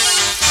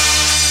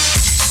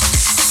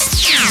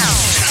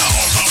 Tell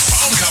the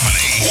phone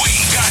company we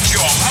got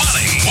your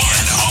money.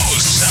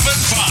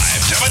 1075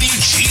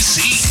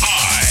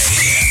 WGCI.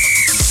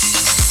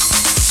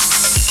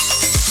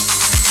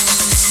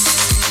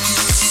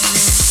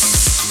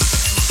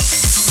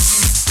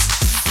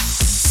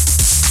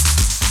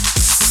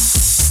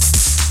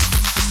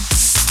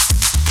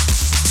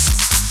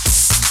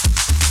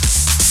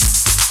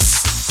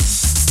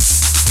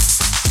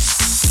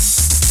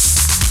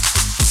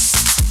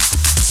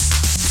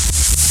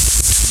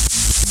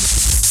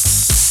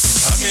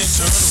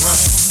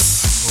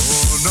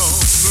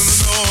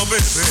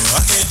 Baby,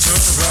 I can't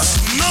turn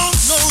around. No.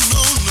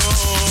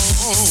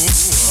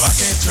 I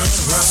can't turn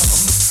around.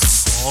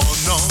 Oh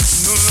no,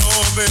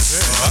 baby,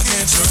 I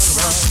can't turn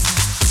around.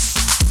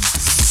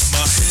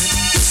 My head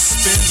is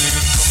spinning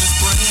from this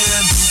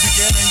brand new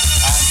beginning.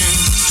 I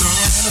can't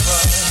turn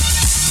around.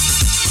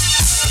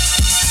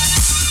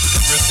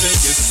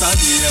 Everything is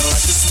sunny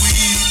like the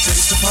sweet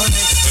taste of honey,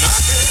 and I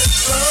can't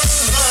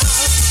turn around.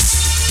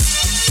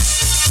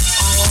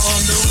 Oh,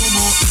 no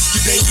more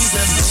empty days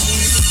and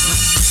lonely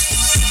nights.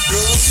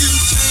 Girl, you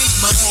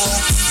changed my whole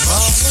life. No.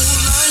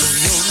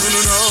 You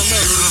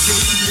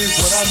gave me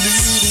what I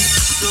needed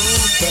so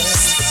bad.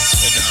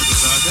 And now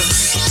that I got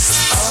it,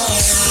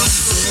 I'm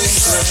so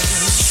glad.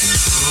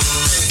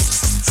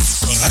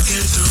 But I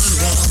can't turn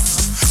around.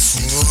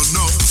 Oh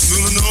no,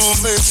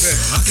 baby.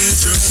 I can't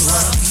turn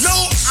around. No,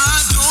 I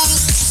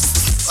don't.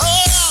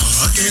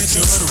 Oh, I can't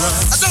turn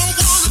around. I don't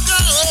wanna go.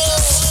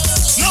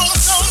 No.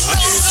 I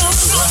can't turn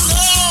around.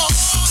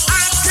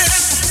 I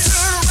can't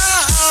turn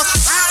around.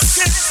 I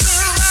can't turn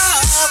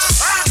around.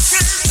 I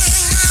can't turn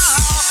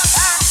around.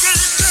 I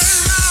can't turn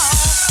around.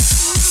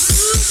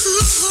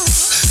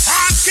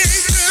 I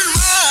can't turn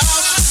around.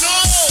 No.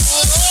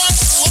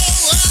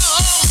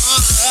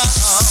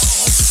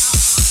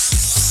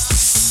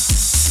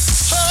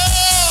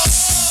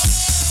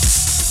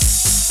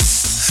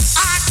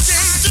 I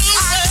can't do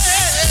it.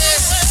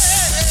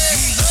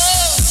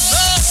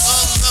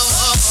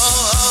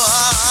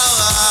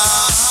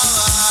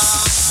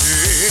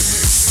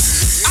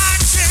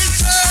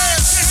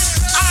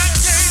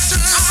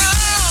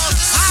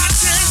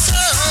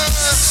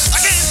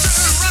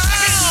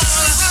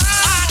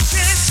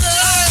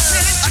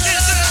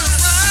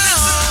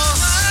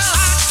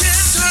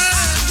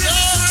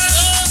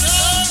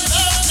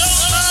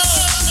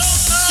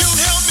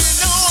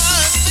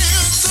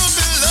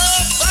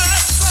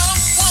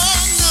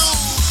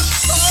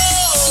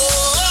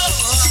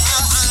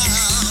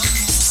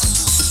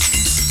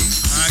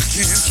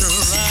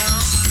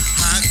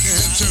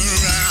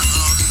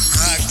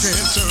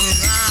 can't turn